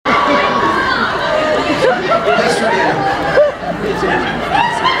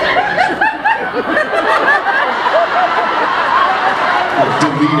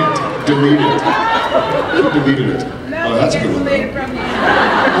or deleted it? No, Oh, that's a good one. deleted from the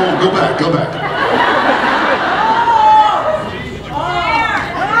Oh, go back, go back.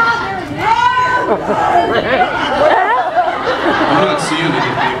 I'm not seeing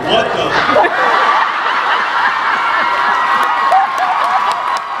anything. What the?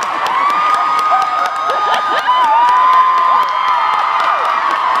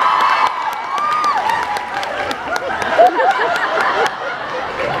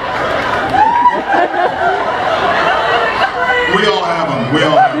 We all have them. We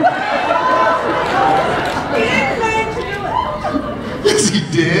all have them. He didn't plan to do it. Yes, he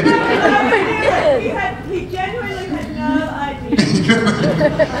did. He genuinely had no idea.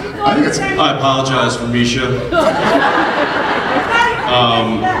 I think it's. I apologize for Misha.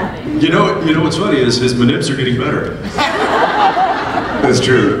 You know what's funny is his manips are getting better. That's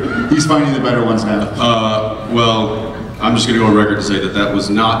true. He's finding the better ones now. Well, I'm just gonna go on record to say that that was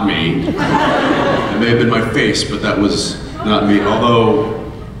not me. It may have been my face, but that was not me. Although,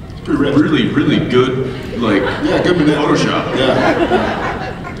 really, really good, like, Yeah, good manip. Photoshop.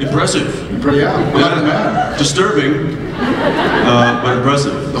 Yeah. Impressive. Yeah. I'm not mad. Disturbing, but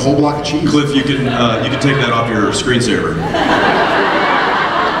impressive. The whole block of cheese. Cliff, you can take that off your screensaver.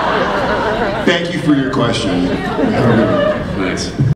 Thank you for your question. Nice.